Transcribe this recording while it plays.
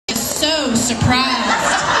so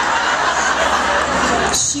surprised.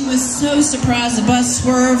 She was so surprised. The bus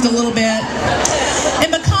swerved a little bit. And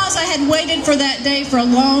because I had waited for that day for a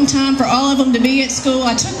long time for all of them to be at school,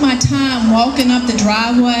 I took my time walking up the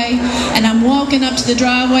driveway. And I'm walking up to the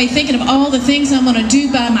driveway thinking of all the things I'm going to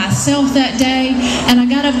do by myself that day. And I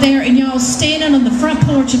got up there, and y'all, standing on the front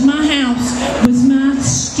porch of my house was my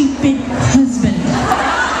stupid husband.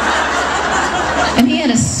 And he had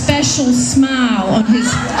a special smile on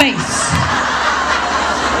his face.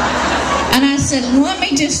 And I said, let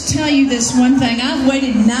me just tell you this one thing. I've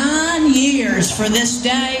waited 9 years for this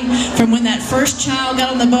day, from when that first child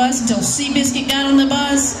got on the bus until Seabiscuit got on the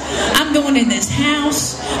bus. I'm going in this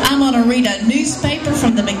house. I'm going to read a newspaper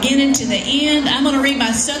from the beginning to the end. I'm going to read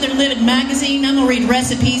my Southern Living magazine. I'm going to read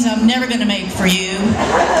recipes I'm never going to make for you.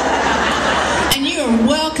 And you are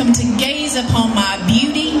welcome to gaze upon my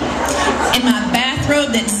beauty in my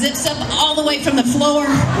bathrobe that zips up all the way from the floor.